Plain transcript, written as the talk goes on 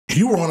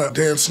You were on a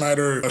Dan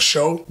Snyder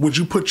show. Would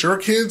you put your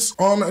kids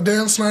on a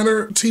Dan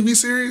Snyder TV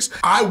series?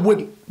 I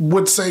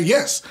would say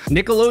yes.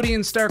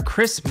 Nickelodeon star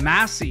Chris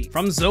Massey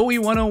from Zoe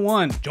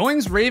 101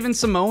 joins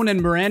Raven-Symonés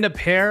and Miranda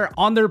Pear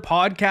on their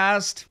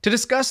podcast to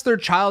discuss their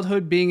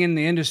childhood being in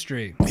the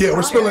industry. Yeah,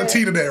 we're spilling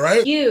tea today,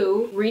 right?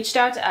 You reached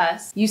out to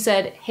us. You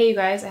said, hey, you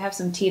guys, I have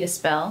some tea to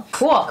spill.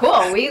 Cool.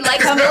 We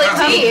like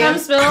spilling tea. Come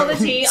spill the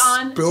tea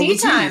on tea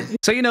time.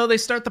 So, you know, they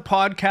start the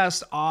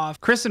podcast off,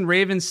 Chris and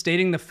Raven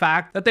stating the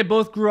fact that they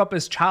both grew up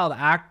as child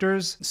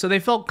actors, so they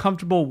felt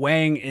comfortable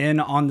weighing in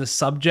on the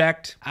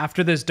subject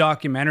after this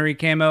documentary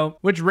came out,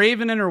 which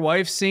Raven and her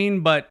wife seen,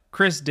 but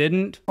Chris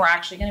didn't. We're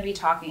actually going to be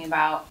talking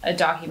about a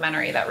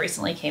documentary that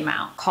recently came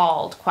out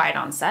called Quiet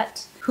on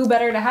Set. Who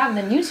better to have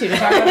than you two to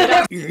talk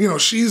about it? You know,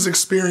 she's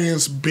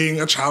experienced being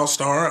a child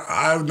star.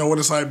 I know what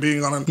it's like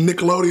being on a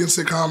Nickelodeon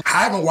sitcom.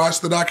 I haven't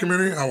watched the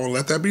documentary. I will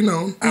let that be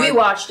known. We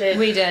watched it.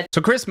 We did.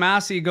 So Chris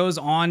Massey goes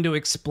on to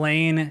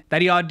explain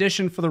that he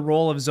auditioned for the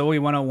role of Zoe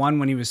 101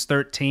 when he was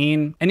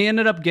 13, and he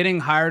ended up getting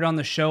hired on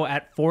the show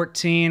at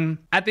 14,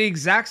 at the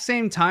exact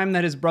same time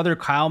that his brother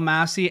Kyle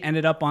Massey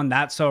ended up on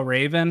That's So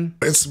Raven.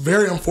 It's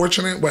very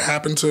unfortunate what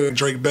happened to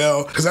Drake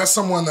Bell, because that's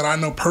someone that I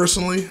know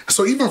personally.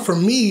 So even for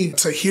me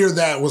to hear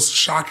that was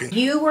shocking.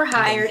 You were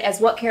hired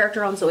as what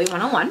character on Zoe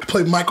 101? I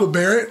played Michael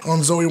Barrett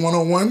on Zoe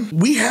 101.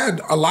 We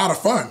had a lot of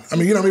fun. I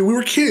mean, we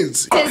were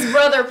kids. His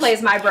brother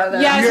plays my brother.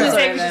 Yeah, I was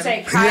going to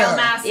say Kyle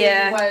Massey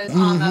was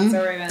on That's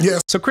So Raven.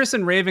 Yes. So Chris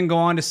and Raven go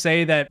on to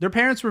say that their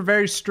parents were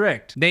very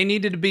strict. They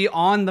needed to be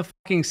on the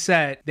fucking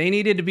set. They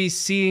needed to be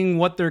seeing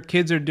what their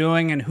kids are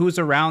doing and who's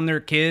around their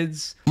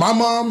kids. My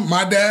mom,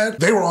 my dad,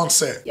 they were on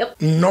set.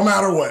 Yep. No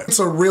matter what. It's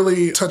a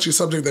really touchy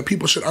subject that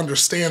people should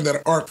understand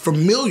that aren't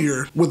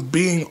familiar with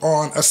being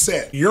on a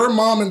set. Your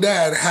mom and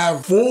dad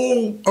have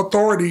full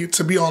authority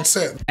to be on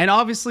set. And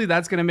obviously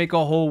that's going to make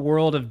a whole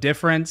world of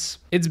difference.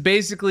 It's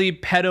basically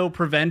pedo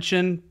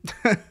prevention.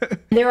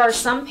 There are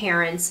some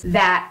parents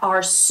that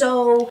are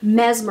so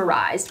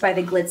mesmerized by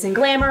the glitz and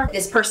glamour.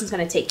 This person's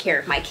going to take care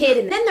of my kid.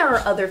 And then there are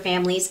other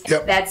families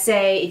that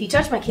say, if you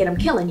touch my kid, I'm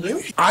killing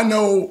you. I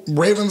know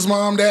Raven's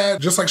mom,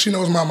 dad, just like she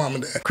knows my mom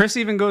and dad. Chris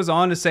even goes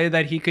on to say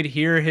that he could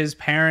hear his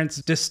parents'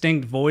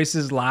 distinct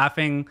voices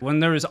laughing when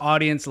there was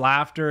audience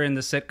laughter in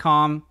the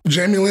sitcom.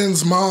 Jamie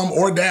Lynn's mom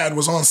or dad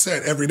was on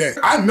set every day.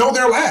 I know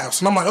their laughs,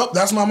 and I'm like, oh,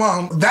 that's my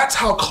mom. That's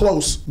how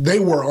close they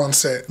were on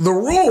set. The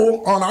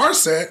rule on our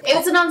set,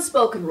 it's an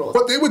unspoken rule.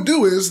 What they would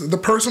do is the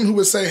person who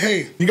would say,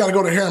 hey, you got to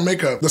go to hair and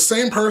makeup. The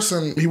same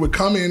person, he would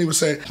come in, he would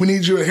say, we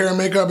need you at hair and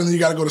makeup, and then you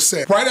got to go to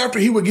set. Right after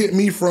he would get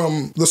me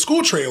from the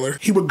school trailer,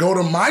 he would go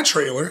to my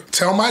trailer,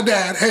 tell my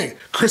dad, hey,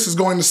 Chris is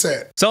going to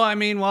set. So, I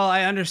mean, while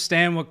I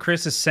understand what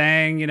Chris is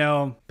saying, you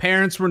know,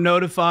 parents were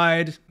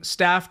notified,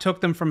 staff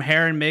took them from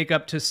hair and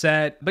makeup to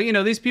set, but you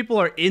know, these people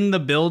are in the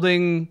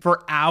building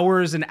for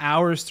hours and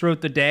hours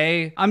throughout the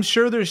day. I'm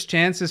sure there's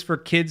chances for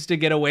kids to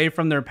get away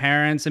from their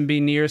parents and be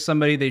near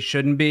somebody they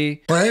shouldn't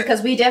be. Right?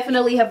 Because we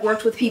definitely have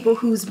worked with people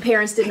whose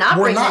parents did not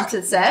bring them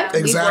to set.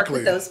 Exactly. We've worked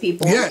with those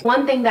people. Yeah.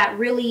 One thing that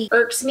really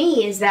irks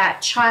me is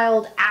that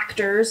child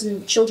actors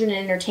and children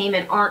in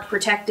entertainment aren't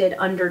protected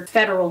under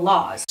federal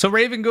laws. So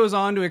Raven goes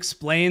on to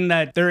explain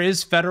that there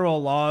is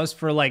federal laws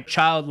for like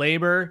child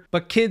labor,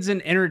 but kids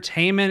in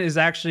entertainment is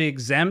actually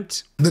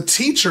exempt. The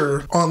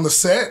teacher on the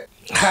set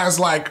has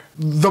like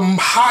the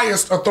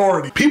highest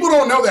authority. People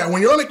don't know that.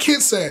 When you're on a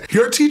kid's set,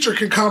 your teacher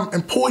can come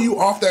and pull you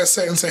off that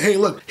set and say, hey,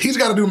 look, he's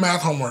got to do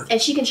math homework.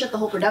 And she can shut the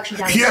whole production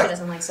down if she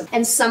doesn't like something.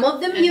 And some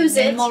of them use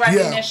it.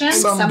 Recognition. And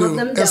some do. of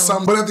them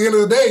don't. But at the end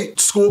of the day,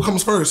 school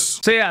comes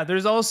first. So yeah,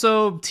 there's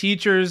also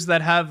teachers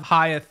that have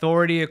high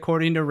authority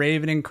according to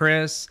Raven and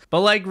Chris. But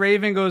like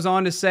Raven goes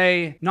on to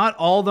say, not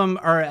all of them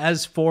are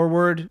as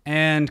forward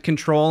and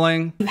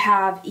controlling. You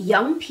have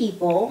young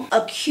people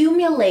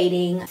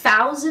accumulating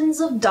thousands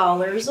of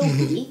dollars a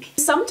week.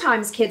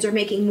 Sometimes kids are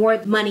making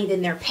more money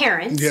than their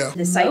parents. Yeah.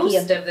 The psyche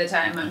Most of the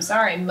time, I'm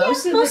sorry.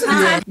 Most of the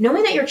time. Yeah.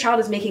 Knowing that your child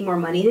is making more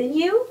money than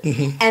you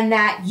and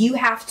that you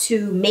have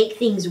to make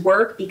things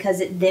work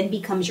because it then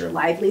becomes your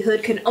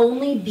livelihood can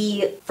only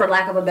be, for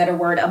lack of a better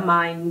word, a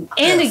mind.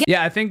 And again,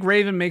 yeah, I think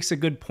Raven makes a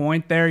good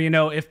point there. You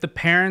know, if the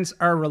parents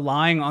are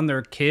relying on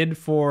their kid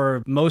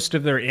for most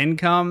of their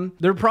income,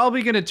 they're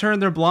probably going to turn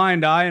their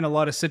blind eye in a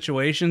lot of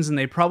situations, and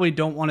they probably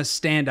don't want to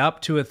stand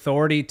up to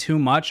authority too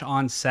much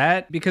on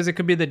set because it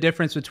could be the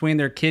difference between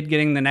their kid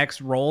getting the next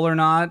role or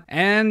not.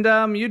 And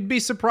you'd be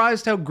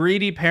surprised how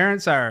greedy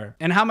parents are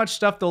and how much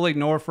stuff they'll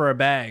ignore for a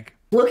bag.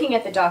 Looking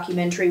at the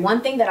documentary,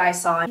 one thing that I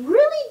saw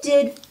really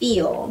did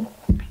feel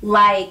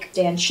like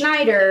Dan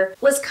Schneider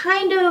was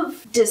kind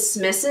of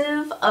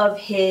dismissive of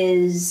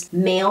his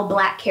male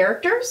black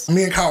characters.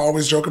 Me and Kyle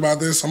always joke about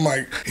this. I'm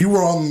like, you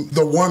were on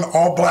the one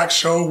all-black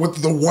show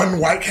with the one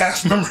white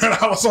cast member, and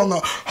I was on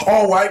the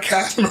all-white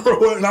cast member,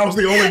 and I was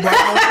the only black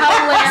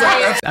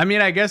one. I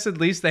mean, I guess at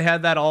least they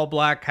had that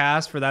all-black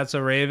cast for That's So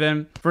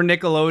Raven. For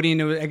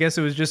Nickelodeon, I guess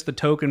it was just the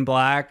token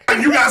black.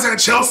 You guys had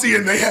Chelsea,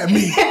 and they had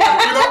me. You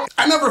know?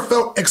 I never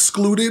felt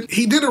excluded.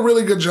 He did a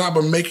really good job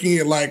of making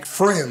it like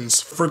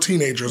Friends for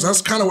teenagers. That's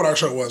kind of what our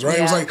show was, right?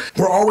 It was like,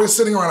 we're always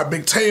sitting around a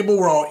big table,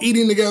 we're all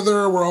eating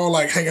together, we're all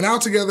like hanging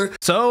out together.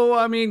 So,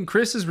 I mean,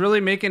 Chris is really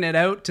making it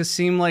out to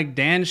seem like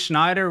Dan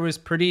Schneider was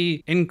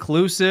pretty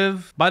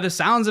inclusive. By the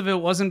sounds of it,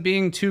 wasn't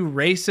being too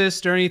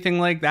racist or anything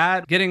like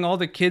that. Getting all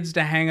the kids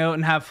to hang out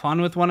and have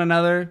fun with one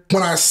another.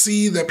 When I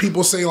see that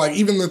people say, like,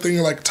 even the thing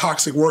like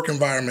toxic work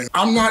environment,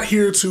 I'm not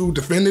here to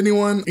defend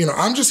anyone. You know,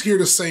 I'm just here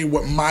to say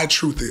what my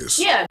truth is.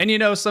 Yeah. And you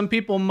know, some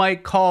people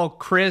might call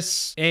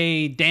Chris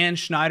a Dan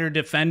Schneider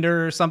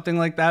defender or something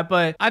like that,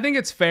 but I think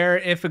it's fair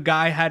if a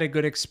guy had a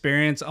good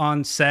experience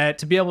on set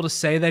to be able to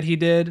say that he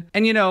did.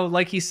 And you know,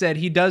 like he said,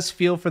 he does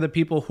feel for the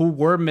people who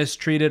were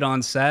mistreated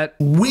on set.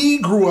 We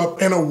grew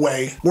up in a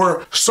way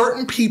where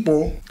certain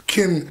people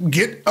can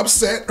get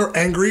upset or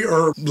angry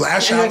or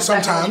lash out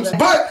sometimes.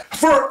 But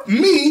for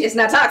me, It's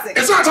not toxic.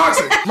 it's not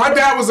toxic. My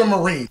dad was a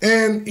Marine,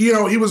 and you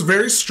know, he was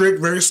very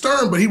strict, very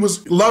stern, but he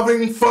was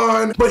loving,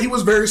 fun, but he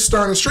was very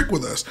stern and strict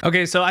with us.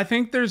 Okay, so I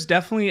think there's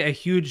definitely a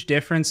huge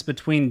difference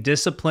between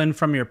discipline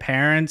from your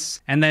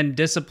parents and then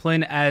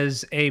discipline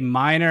as a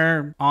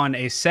minor on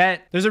a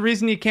set. There's a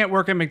reason you can't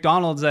work at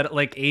McDonald's at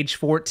like age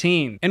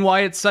 14, and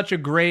why it's such a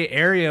gray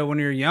area when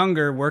you're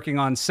younger working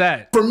on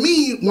set. For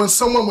me, when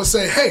someone would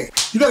say, hey,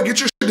 you gotta get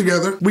your shit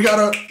together, we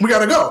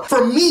gotta go.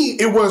 For me,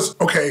 it was,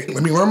 okay,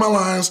 let me learn my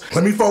lines,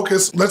 let me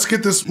focus, let's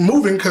get this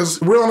moving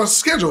because we're on a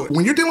schedule.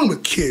 When you're dealing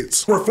with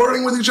kids, we're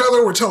flirting with each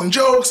other, we're telling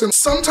jokes, and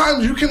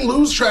sometimes you can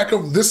lose track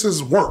of this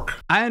is work.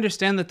 I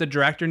understand that the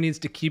director needs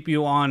to keep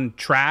you on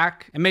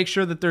track and make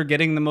sure that they're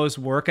getting the most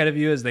work out of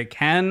you as they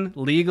can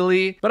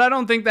legally, but I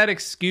don't think that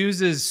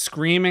excuses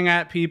screaming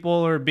at people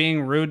or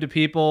being rude to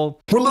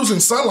people. We're losing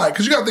sunlight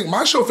because you gotta think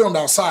my show filmed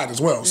outside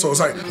as well. So it's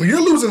like, when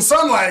you're losing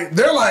sunlight,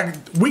 they're like,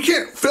 we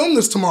can't film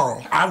this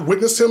tomorrow. I've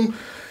witnessed him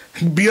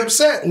be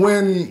upset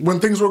when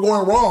things were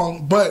going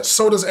wrong, but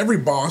so does every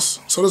boss,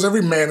 so does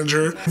every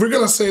manager. If we're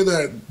gonna say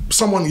that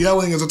someone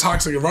yelling is a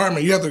toxic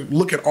environment, you have to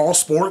look at all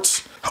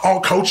sports,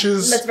 all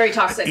coaches. That's very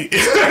toxic.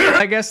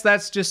 I guess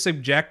that's just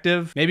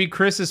subjective. Maybe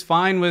Chris is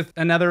fine with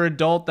another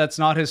adult that's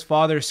not his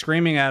father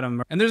screaming at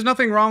him. And there's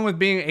nothing wrong with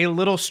being a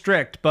little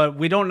strict, but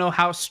we don't know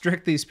how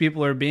strict these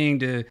people are being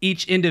to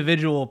each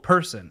individual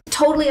person.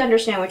 Totally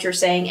understand what you're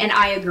saying, and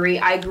I agree.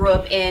 I grew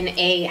up in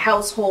a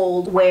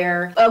household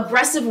where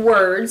aggressive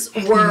words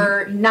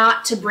were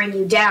not to bring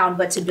you down,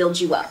 but to build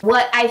you up.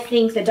 What I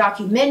think the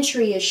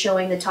documentary is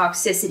showing the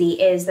toxicity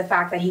is the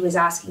fact that he was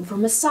asking for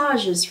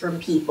massages from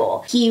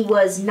people. He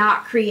was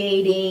not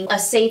creating a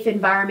safe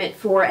environment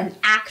for an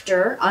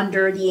actor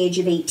under the age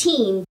of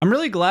 18. I'm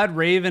really glad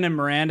Raven and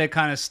Miranda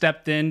kind of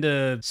stepped in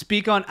to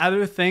speak on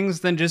other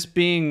things than just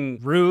being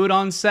rude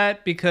on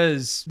set,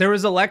 because there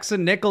was Alexa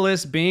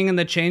Nicholas being in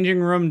the changing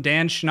room,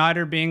 Dan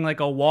Schneider being like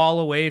a wall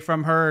away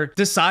from her,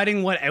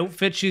 deciding what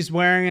outfit she's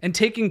wearing, and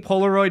taking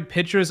Polaroid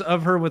pictures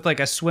of her with like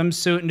a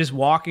swimsuit and just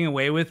walking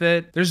away with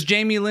it. There's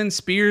Jamie Lynn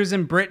Spears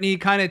and Brittany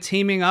kind of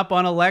teaming up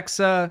on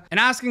Alexa and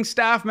asking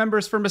staff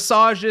members for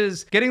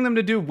massages, getting them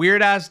to do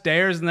weird ass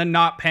dares and then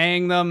not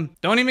paying them.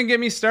 Don't even get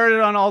me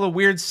started on all the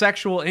weird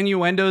sexual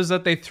innuendos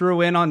that they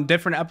threw in on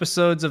different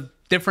episodes of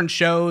different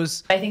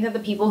shows. I think that the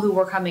people who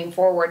were coming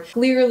forward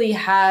clearly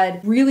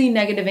had really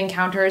negative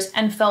encounters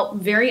and felt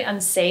very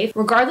unsafe.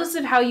 Regardless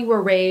of how you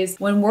were raised,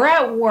 when we're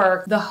at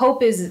work, the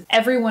hope is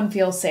everyone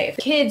feels safe.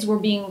 Kids were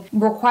being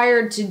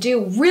required to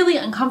do really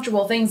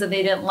uncomfortable things that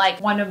they didn't like.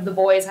 One of the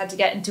boys had to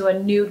get into a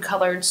nude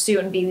colored suit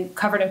and be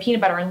covered in peanut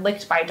butter and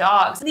licked by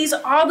dogs. These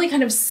oddly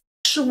kind of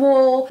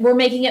we're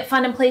making it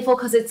fun and playful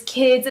because it's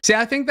kids. See,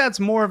 I think that's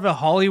more of a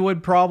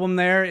Hollywood problem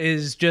there,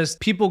 is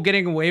just people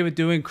getting away with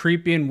doing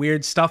creepy and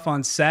weird stuff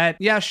on set.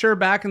 Yeah, sure,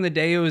 back in the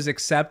day it was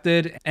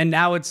accepted and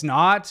now it's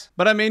not.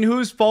 But I mean,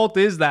 whose fault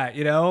is that,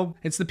 you know?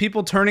 It's the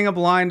people turning a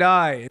blind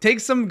eye. Take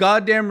some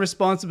goddamn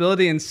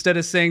responsibility instead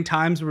of saying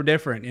times were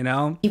different, you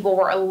know? People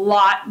were a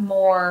lot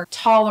more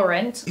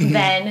tolerant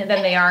then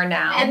than they are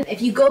now. And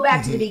if you go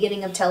back to the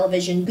beginning of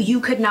television, you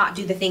could not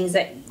do the things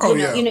that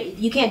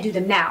you can't do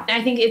them now.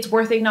 I think it's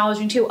worth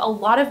acknowledging too, a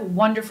lot of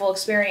wonderful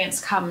experience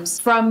comes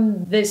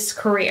from this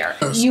career.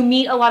 You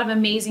meet a lot of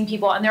amazing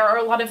people, and there are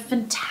a lot of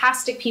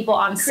fantastic people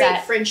on set.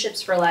 Create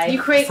friendships for life.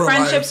 You create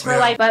friendships for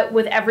life, but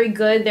with every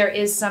good, there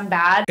is some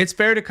bad. It's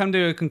fair to come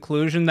to a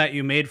conclusion that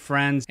you made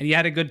friends and you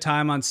had a good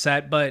time on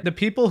set, but the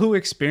people who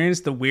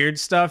experience the weird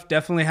stuff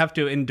definitely have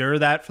to endure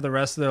that for the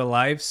rest of their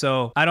life.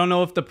 So I don't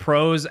know if the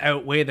pros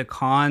outweigh the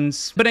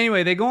cons. But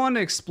anyway, they go on to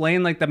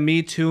explain like the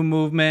Me Too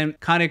movement,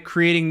 kind of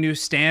creating new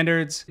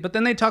standards, but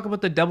then they talk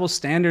about the double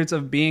standards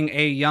of being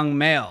a young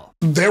male.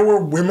 There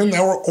were women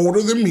that were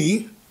older than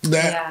me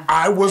that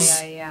I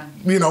was,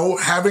 you know,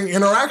 having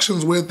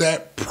interactions with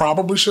that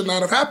probably should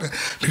not have happened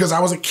because I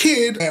was a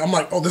kid and I'm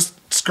like, oh, this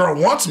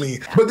girl wants me.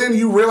 But then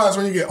you realize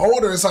when you get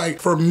older, it's like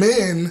for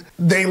men,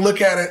 they look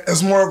at it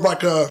as more of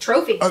like a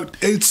trophy.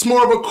 It's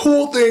more of a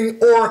cool thing.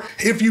 Or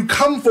if you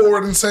come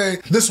forward and say,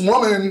 this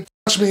woman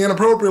touched me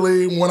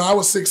inappropriately when I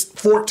was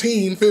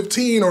 14,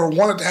 15, or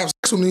wanted to have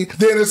sex sex with me,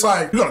 then it's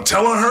like, you're gonna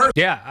tell on her?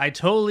 Yeah, I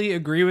totally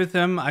agree with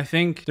him. I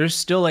think there's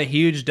still a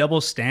huge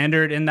double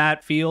standard in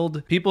that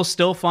field. People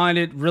still find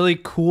it really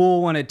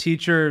cool when a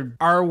teacher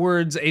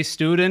R-words a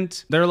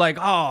student. They're like,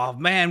 oh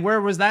man,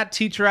 where was that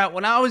teacher at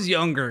when I was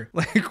younger?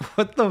 Like,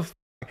 what the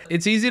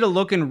It's easy to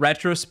look in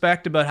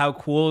retrospect about how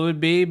cool it would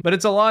be, but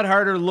it's a lot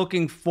harder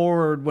looking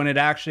forward when it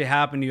actually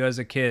happened to you as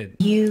a kid.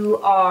 You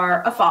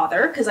are a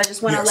father, because I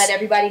just want to let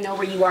everybody know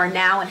where you are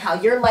now and how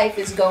your life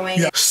is going.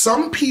 Yeah.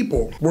 Some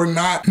people were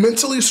not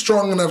mentally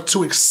strong enough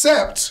to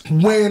accept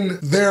when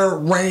their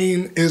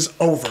reign is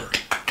over.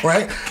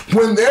 Right?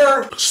 When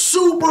their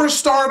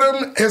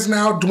superstardom has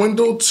now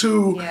dwindled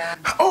to,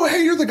 oh,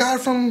 hey, you're the guy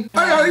from,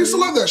 I used to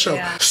love that show.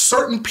 Yeah.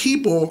 Certain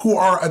people who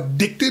are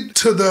addicted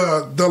to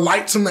the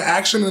lights and the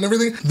action and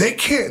everything, they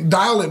can't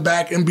dial it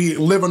back and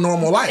live a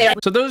normal life.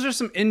 So those are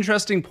some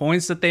interesting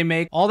points that they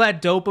make. All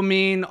that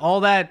dopamine,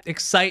 all that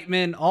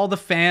excitement, all the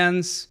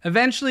fans,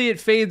 eventually it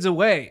fades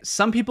away.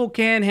 Some people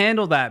can't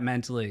handle that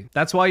mentally.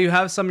 That's why you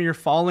have some of your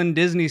fallen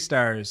Disney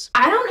stars.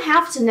 I don't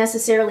have to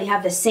necessarily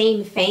have the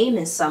same fame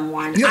as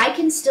someone. Yeah. I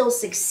can still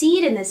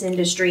succeed in this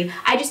industry.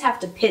 I just have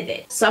to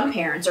pivot. Some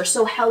parents are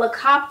so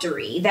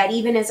helicoptery that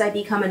even as I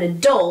become an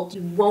adult,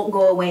 you won't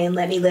go away and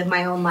let me live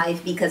my own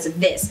life because of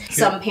this. Yeah.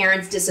 Some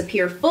parents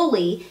disappear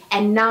fully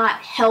and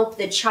not help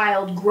the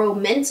child grow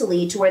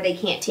mentally to where they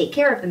can't take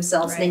care of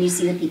themselves. Then you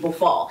see the people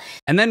fall.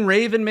 And then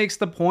Raven makes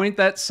the point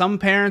that some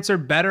parents are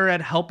better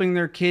at helping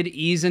their kid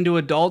ease into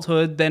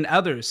adulthood than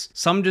others.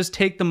 Some just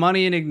take the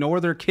money and ignore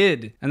their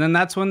kid. And then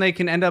that's when they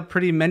can end up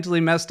pretty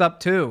mentally messed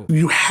up too.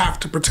 You have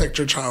to protect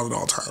your child at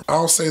all times.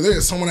 I'll say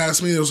this. Someone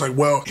asked me, it was like,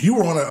 well, you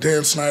were on a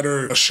Dan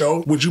Snyder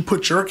show. Would you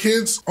put your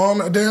kids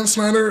on a Dan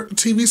Snyder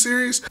TV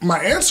series? My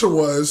answer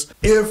was,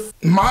 if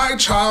my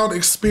child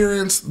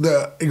experienced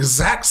the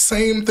exact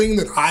same thing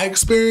that I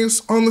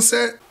experienced on the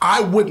set,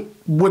 I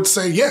would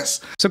say yes.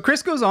 So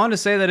Chris goes on to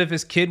say that if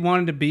his kid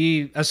wanted to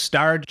be a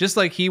star just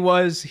like he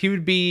was, he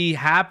would be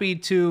happy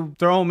to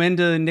throw him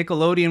into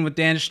Nickelodeon with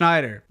Dan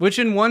Schneider. Which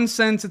in one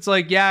sense, it's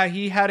like, yeah,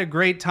 he had a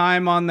great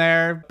time on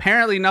there.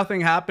 Apparently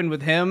nothing happened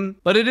with him,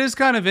 but it is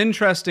kind of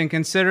interesting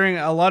considering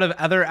a lot of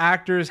other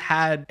actors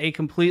had a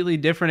completely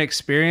different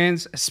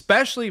experience,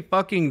 especially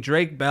fucking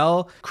Drake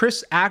Bell.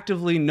 Chris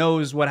actively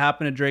knows what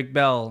happened to Drake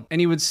Bell, and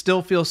he would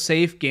still feel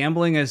safe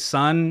gambling his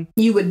son.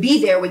 You would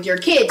be there with your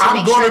kid to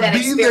make sure that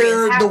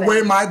experience happened. The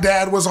way my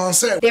dad was on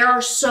set. There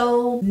are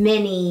so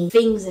many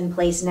things in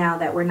place now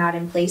that were not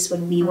in place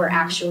when we were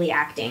actually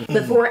acting.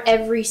 Before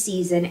every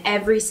season,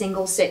 every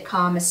single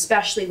sitcom,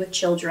 especially with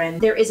children,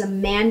 there is a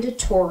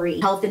mandatory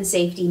health and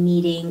safety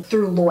meeting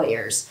through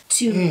lawyers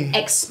to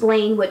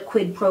explain what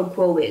quid pro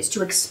quo is,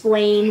 to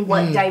explain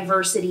what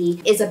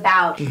diversity is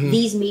about.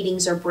 These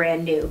meetings are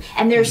brand new.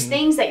 And there's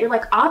things that you're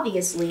like,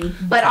 obviously,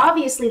 but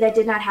obviously that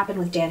did not happen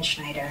with Dan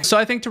Schneider. So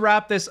I think to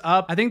wrap this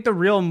up, I think the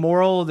real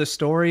moral of the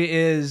story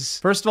is,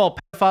 first of all,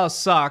 pedophiles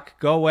suck,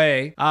 go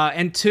away.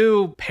 And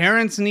two,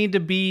 parents need to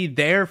be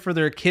there for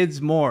their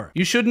kids more.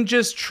 You shouldn't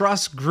just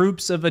trust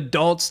groups of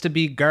adults to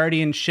be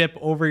guardianship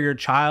over your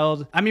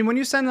child. I mean, when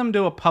you send them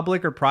to a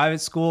public or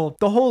private school,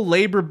 the whole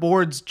labor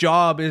board's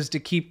job is to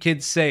keep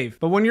kids safe.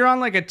 But when you're on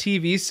like a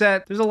TV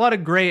set, there's a lot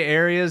of gray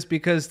areas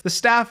because the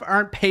staff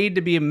aren't paid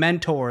to be a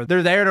mentor.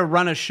 They're there to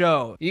run a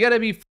show. You gotta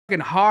be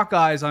fucking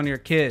Hawkeyes on your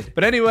kid.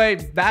 But anyway,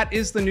 that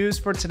is the news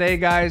for today,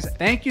 guys.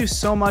 Thank you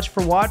so much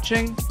for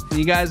watching.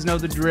 You guys know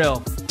the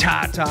drill.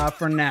 Ta-ta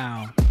for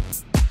now.